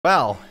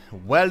Well,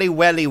 welly.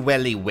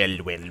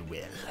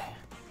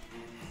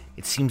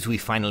 It seems we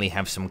finally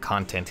have some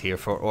content here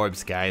for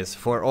orbs, guys.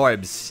 For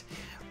orbs.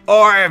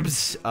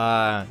 Orbs!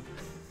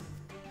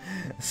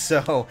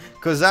 So,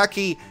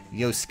 Kozaki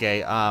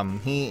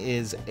Yusuke, he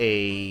is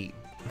a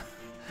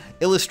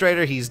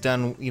illustrator. He's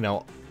done,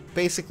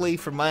 basically,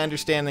 from my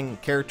understanding,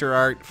 character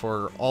art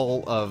for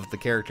all of the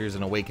characters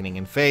in Awakening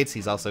and Fates.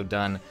 He's also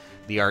done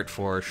the art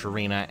for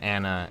Sharina,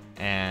 Anna,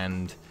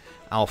 and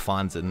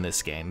Alphonse in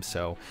this game.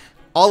 So,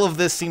 all of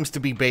this seems to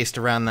be based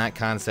around that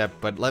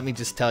concept, but let me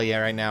just tell you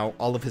right now,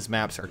 all of his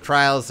maps are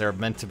trials. They're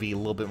meant to be a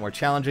little bit more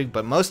challenging,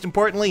 but most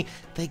importantly,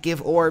 they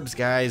give orbs,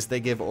 guys. They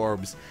give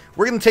orbs.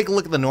 We're going to take a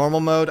look at the normal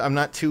mode. I'm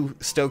not too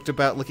stoked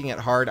about looking at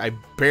hard. I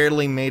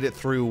barely made it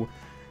through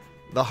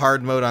the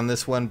hard mode on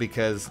this one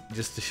because,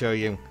 just to show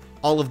you,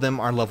 all of them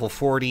are level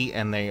 40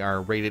 and they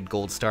are rated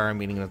gold star,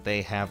 meaning that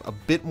they have a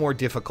bit more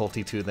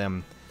difficulty to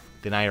them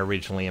than I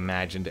originally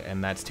imagined,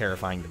 and that's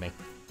terrifying to me.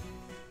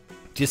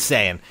 Just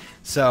saying.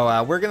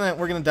 So we're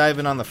gonna dive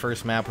in on the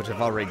first map, which I've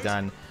already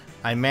done.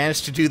 I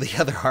managed to do the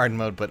other hard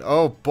mode, but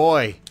oh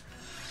boy,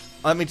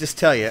 let me just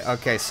tell you.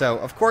 Okay, so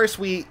of course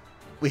we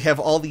have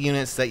all the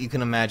units that you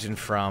can imagine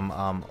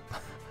from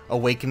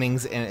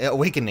Awakenings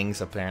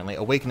apparently,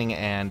 Awakening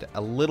and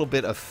a little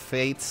bit of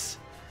Fates.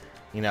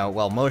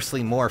 Well,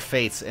 mostly more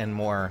Fates and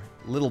more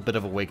little bit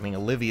of Awakening.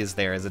 Olivia's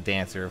there as a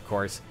dancer, of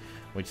course,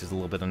 which is a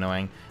little bit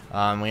annoying.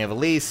 We have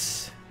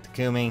Elise,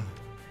 Takumi,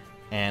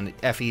 and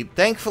Effie.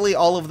 Thankfully,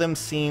 all of them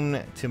seem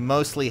to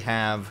mostly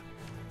have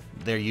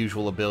their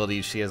usual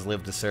abilities. She has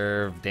Live to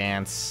Serve,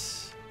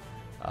 Dance,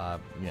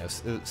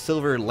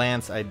 Silver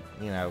Lance,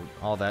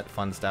 all that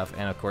fun stuff,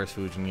 and of course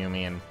Fujin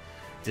Yumi and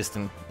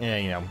Distant,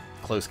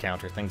 Close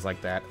Counter, things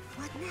like that.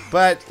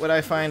 But what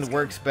I find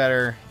works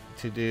better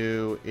to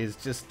do is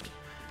just,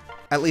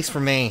 at least for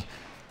me,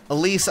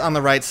 Elise on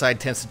the right side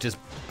tends to just,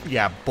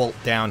 bolt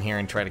down here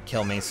and try to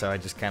kill me, so I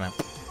just kind of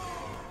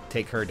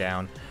take her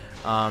down.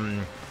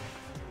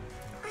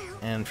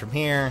 And from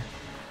here,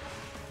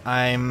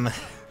 I'm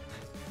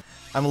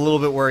a little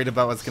bit worried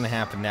about what's going to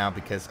happen now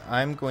because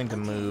I'm going to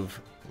move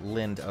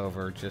Lind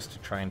over just to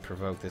try and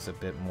provoke this a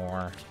bit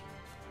more,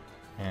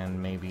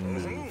 and maybe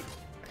move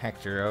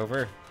Hector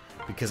over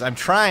because I'm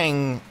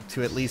trying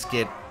to at least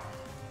get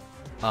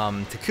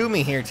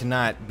Takumi here to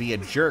not be a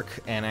jerk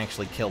and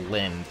actually kill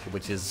Lind,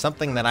 which is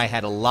something that I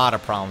had a lot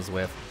of problems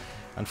with.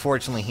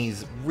 Unfortunately,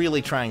 he's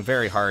really trying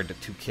very hard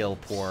to kill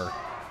poor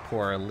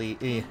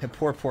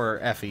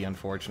Effie,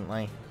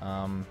 unfortunately.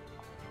 I'm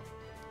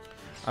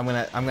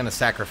gonna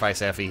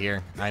sacrifice Effie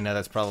here. I know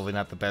that's probably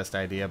not the best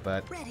idea,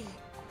 but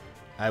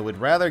I would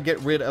rather get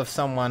rid of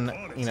someone,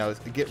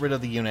 get rid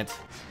of the unit.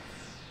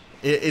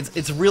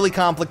 It's really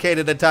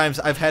complicated at times.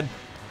 I've had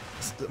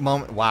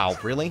wow,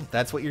 really?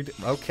 That's what you're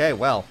doing? Okay,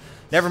 well,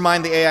 never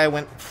mind. The AI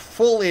went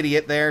full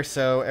idiot there,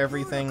 so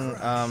everything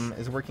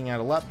is working out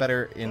a lot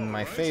better in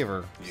my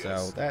favor.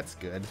 So that's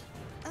good.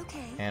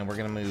 Okay. And we're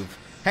gonna move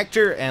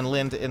Hector and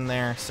Lind in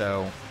there,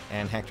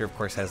 and Hector, of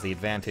course, has the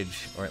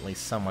advantage, or at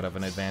least somewhat of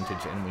an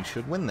advantage, and we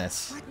should win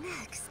this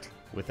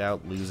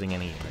without losing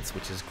any units,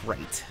 which is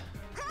great.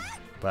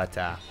 But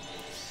I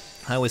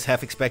was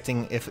half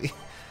expecting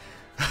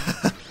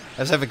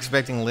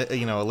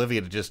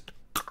Olivia to just,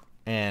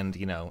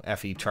 and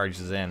Effie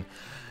charges in.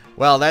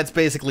 Well, that's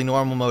basically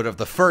normal mode of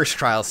the first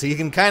trial, so you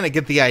can kind of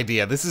get the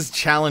idea. This is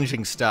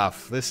challenging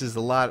stuff. This is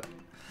a lot.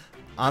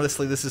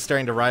 Honestly, this is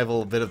starting to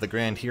rival a bit of the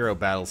Grand Hero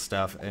battle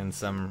stuff, and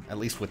at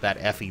least with that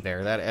Effie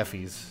there. That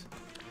Effie's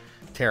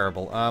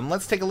terrible.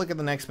 Let's take a look at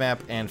the next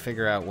map and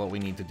figure out what we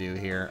need to do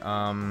here.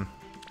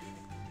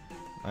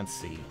 Let's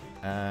see.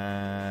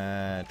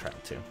 Trial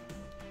 2.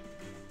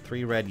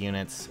 3 red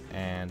units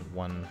and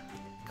 1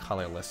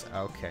 colorless.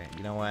 Okay,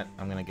 you know what?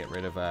 I'm going to get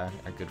rid of our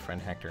good friend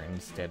Hector and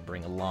instead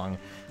bring along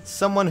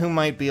someone who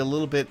might be a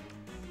little bit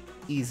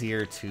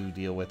easier to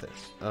deal with it.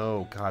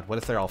 Oh god, what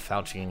if they're all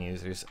Faucian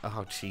users?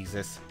 Oh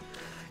Jesus.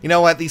 You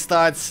know what, these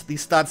thoughts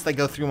that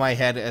go through my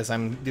head as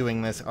I'm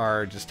doing this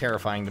are just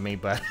terrifying to me,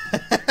 but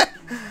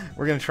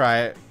we're gonna try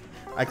it.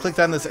 I clicked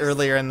on this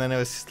earlier and then it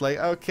was just like,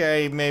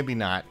 okay, maybe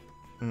not.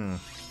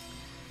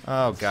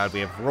 Oh god, we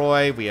have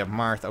Roy, we have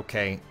Marth.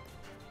 Okay,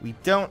 we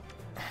don't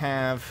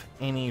have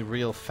any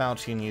real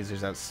Faucian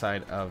users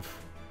outside of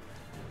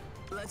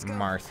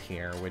Marth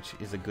here, which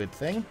is a good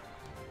thing.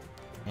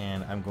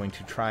 And I'm going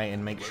to try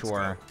and make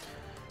sure.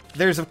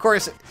 There's, of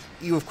course,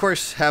 you of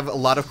course have a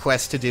lot of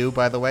quests to do,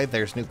 by the way.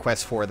 There's new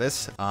quests for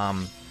this.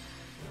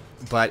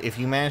 But if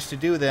you manage to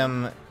do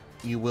them,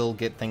 you will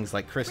get things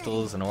like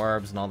crystals and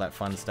orbs and all that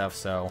fun stuff.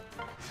 So,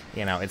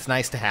 it's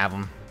nice to have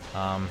them.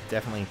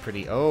 Definitely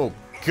pretty. Oh,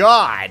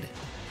 God!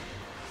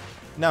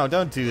 No,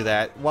 don't do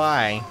that.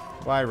 Why?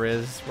 Why,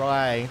 Riz?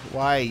 Why?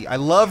 Why? I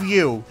love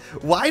you!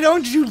 Why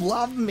don't you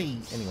love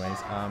me? Anyways,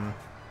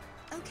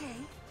 okay.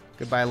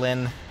 Goodbye,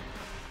 Lynn.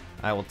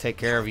 I will take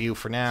care of you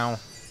for now.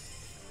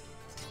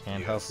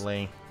 And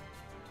hopefully...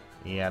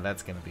 Yeah,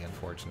 that's gonna be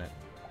unfortunate.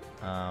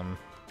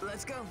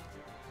 Let's go.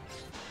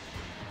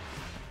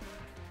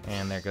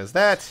 And there goes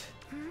that.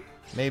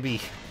 Maybe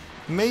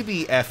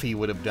Maybe Effie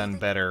would have done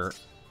better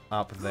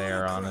up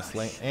there,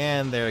 honestly.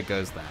 And there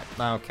goes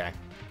that. Okay.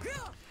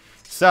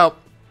 So,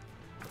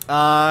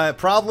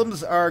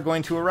 problems are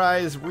going to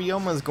arise.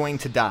 Ryoma's going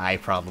to die,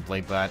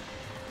 probably, but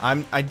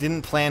I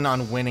didn't plan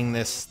on winning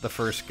this the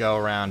first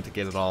go-around to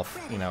get it all,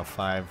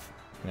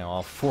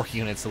 all 4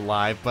 units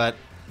alive, but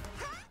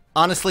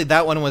honestly,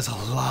 that one was a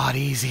lot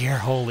easier.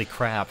 Holy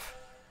crap.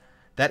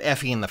 That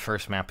Effie in the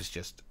first map is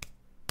just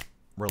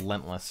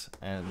relentless,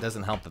 and it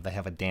doesn't help that they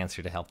have a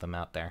dancer to help them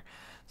out there.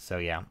 So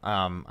yeah,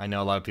 I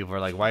know a lot of people are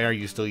like, why are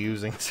you still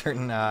using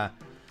certain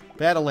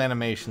battle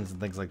animations and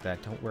things like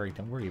that? Don't worry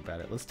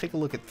about it. Let's take a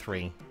look at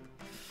 3.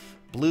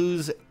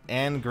 Blues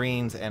and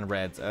greens and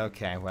reds.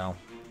 Okay, well,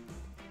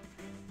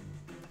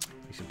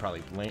 we should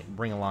probably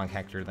bring along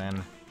Hector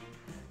then,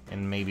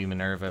 and maybe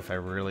Minerva if I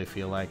really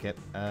feel like it.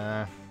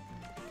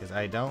 Because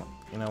I don't.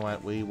 You know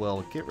what? We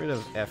will get rid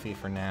of Effie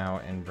for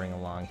now and bring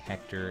along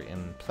Hector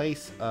in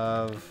place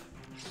of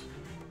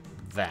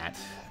that.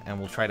 And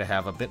we'll try to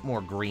have a bit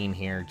more green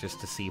here just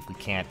to see if we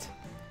can't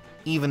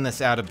even this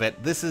out a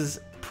bit. This is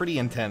pretty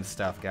intense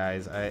stuff,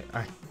 guys.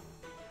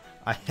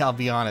 I'll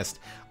be honest.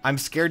 I'm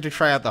scared to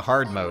try out the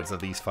hard modes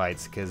of these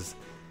fights because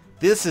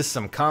this is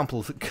some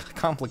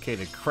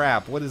complicated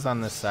crap. What is on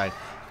this side?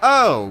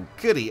 Oh,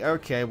 goody.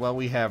 Okay, well,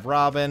 we have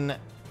Robin,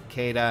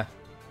 Seda,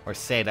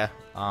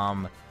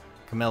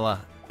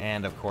 Camilla,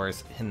 and of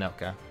course,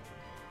 Hinoka.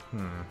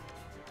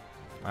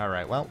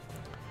 Alright, well.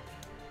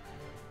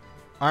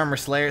 Armor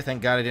Slayer,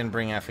 thank God I didn't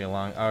bring Effie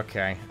along.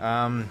 Okay,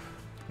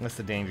 what's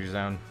the danger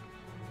zone?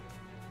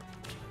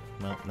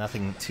 Well,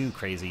 nothing too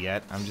crazy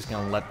yet. I'm just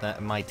gonna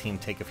let my team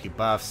take a few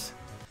buffs,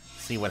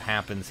 see what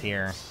happens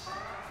here,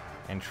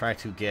 and try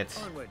to get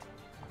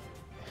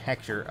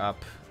Hector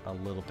up a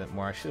little bit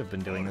more. I should have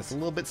been doing this a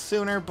little bit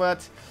sooner,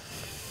 but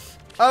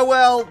oh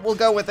well, we'll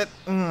go with it.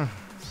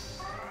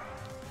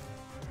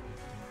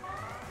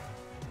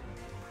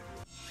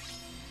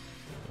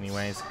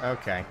 Anyways,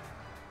 okay.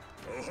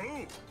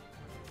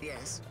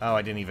 Yes. Oh,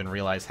 I didn't even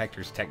realize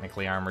Hector's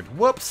technically armored.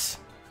 Whoops!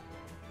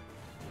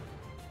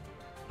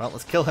 Well,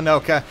 let's kill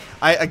Hinoka.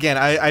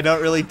 I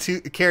don't really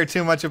care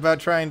too much about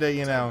trying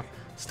to,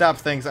 stop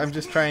things. I'm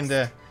just trying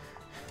to...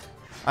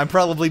 I'm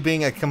probably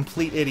being a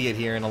complete idiot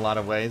here in a lot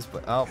of ways,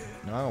 but oh,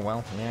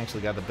 well, we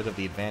actually got a bit of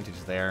the advantage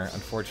there.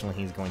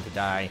 Unfortunately, he's going to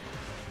die,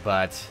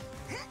 but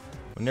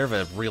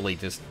Minerva really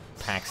just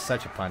packs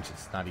such a punch,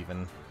 it's not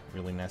even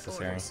really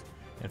necessary.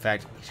 In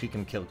fact, she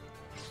can kill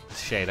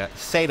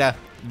Seda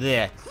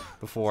there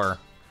before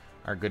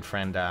our good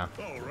friend,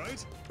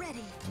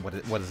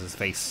 what is his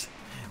face?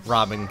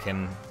 Robin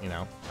can,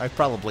 I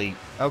probably,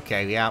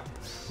 okay, yeah.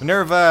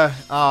 Minerva,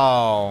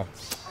 oh,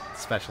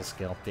 special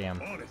skill,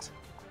 damn.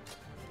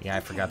 Yeah, I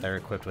forgot they're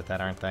equipped with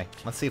that, aren't they?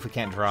 Let's see if we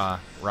can't draw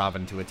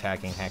Robin to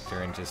attacking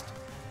Hector and just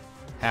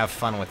have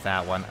fun with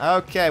that one.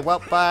 Okay,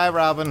 well, bye,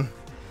 Robin.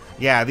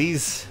 Yeah,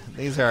 these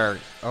are,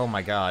 oh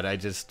my god,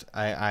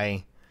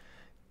 I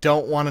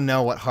don't want to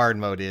know what hard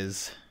mode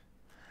is.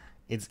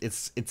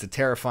 It's a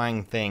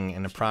terrifying thing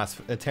and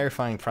a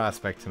terrifying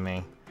prospect to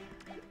me.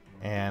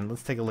 And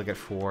let's take a look at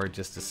 4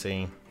 just to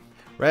see.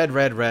 Red,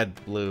 red,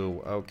 red,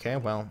 blue. Okay,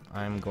 well,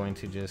 I'm going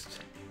to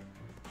just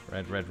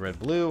red, red, red,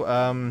 blue.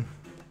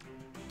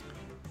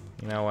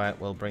 You know what?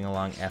 We'll bring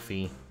along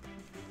Effie.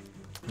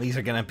 These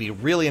are going to be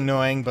really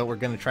annoying, but we're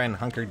going to try and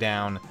hunker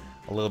down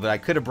a little bit. I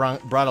could have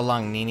brought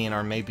along Ninian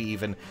or maybe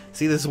even...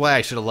 See, this is why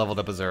I should have leveled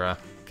up Azura.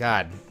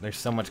 God, there's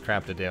so much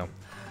crap to do.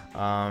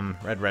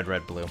 Red, red,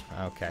 red, blue.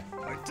 Okay.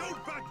 I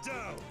don't back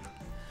down.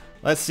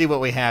 Let's see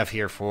what we have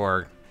here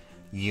for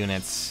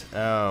units.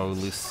 Oh,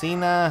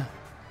 Lucina,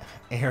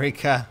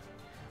 Erika,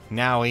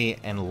 Naui,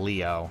 and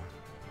Leo.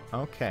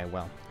 Okay,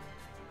 well.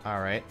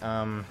 Alright,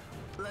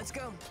 Let's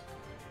go.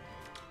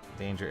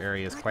 danger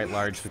area is quite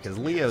large because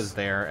Leo's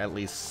there, at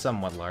least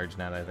somewhat large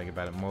now that I think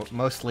about it.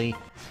 Mostly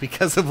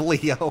because of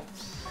Leo.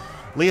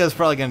 Leo's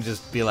probably going to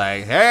just be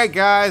like, hey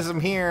guys,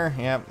 I'm here.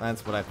 Yep,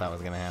 that's what I thought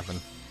was going to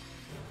happen.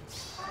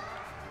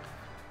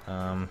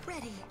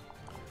 Ready.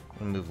 I'm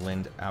going to move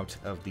Lind out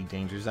of the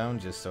danger zone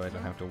just so I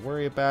don't have to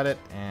worry about it.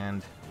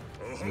 And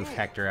move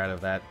Hector out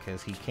of that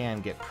because he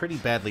can get pretty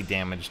badly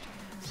damaged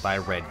by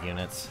red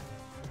units.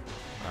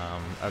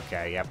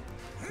 Okay, yep.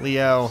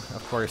 Leo,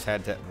 of course,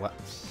 had to... What?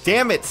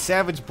 Damn it!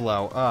 Savage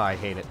Blow. Oh, I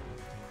hate it.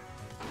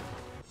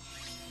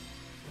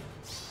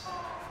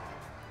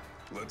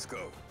 Let's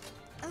go.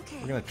 Okay.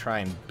 We're going to try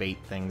and bait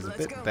things a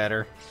bit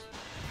better.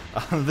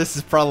 This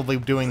is probably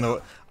doing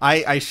the...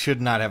 I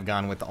should not have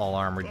gone with all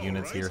armored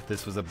units here.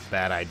 This was a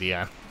bad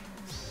idea.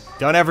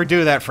 Don't ever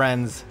do that,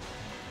 friends.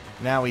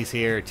 Now he's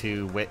here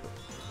to,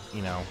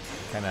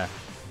 kind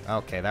of...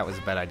 Okay, that was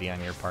a bad idea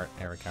on your part,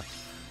 Erika.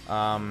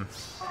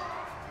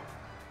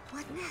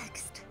 What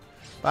next?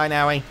 Bye,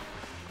 Naui.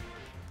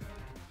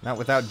 Not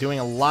without doing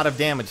a lot of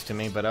damage to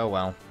me, but oh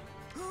well.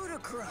 Buddha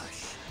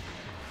crush.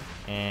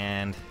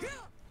 And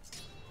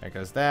there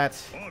goes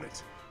that. On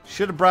it.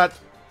 Should have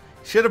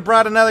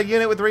brought another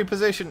unit with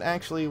reposition.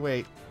 Actually,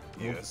 wait.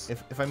 Yes.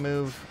 If I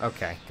move,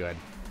 okay, good.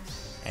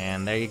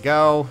 And there you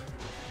go.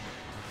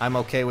 I'm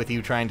okay with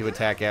you trying to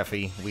attack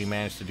Effie. We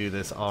managed to do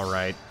this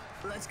alright.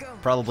 Let's go.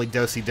 Probably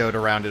do-si-doed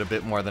around it a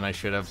bit more than I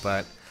should have,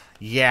 but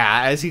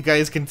yeah, as you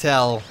guys can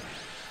tell,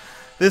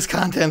 this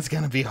content's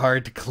gonna be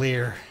hard to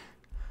clear.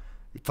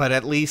 But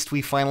at least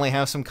we finally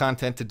have some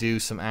content to do,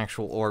 some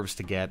actual orbs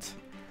to get.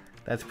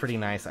 That's pretty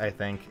nice, I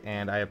think,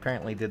 and I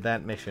apparently did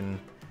that mission.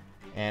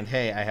 And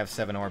hey, I have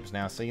 7 orbs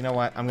now, so you know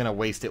what? I'm gonna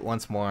waste it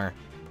once more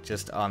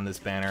just on this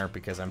banner,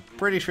 because I'm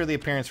pretty sure the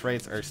appearance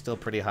rates are still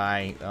pretty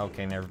high.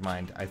 Okay, never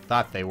mind. I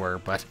thought they were,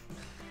 but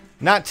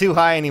not too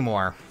high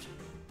anymore.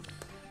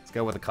 Let's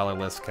go with a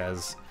colorless,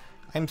 because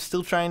I'm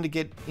still trying to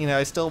get, you know,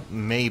 I still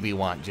maybe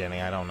want Jenny.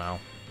 I don't know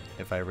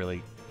if I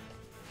really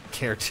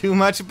care too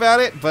much about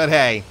it, but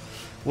hey,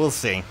 we'll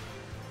see.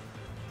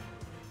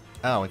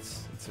 Oh,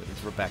 it's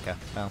Rebecca.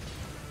 Well,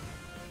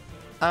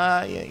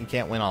 yeah, you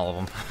can't win all of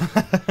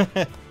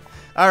them.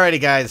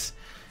 Alrighty, guys.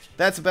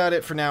 That's about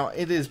it for now.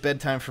 It is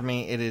bedtime for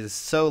me. It is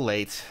so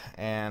late,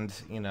 and,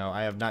 you know,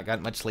 I have not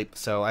gotten much sleep,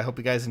 so I hope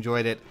you guys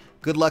enjoyed it.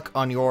 Good luck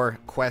on your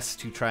quest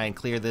to try and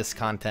clear this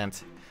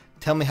content.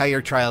 Tell me how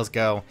your trials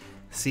go.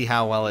 See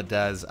how well it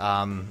does.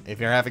 If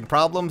you're having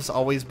problems,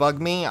 always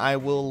bug me. I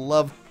would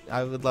love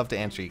to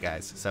answer you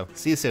guys. So,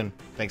 see you soon.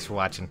 Thanks for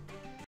watching.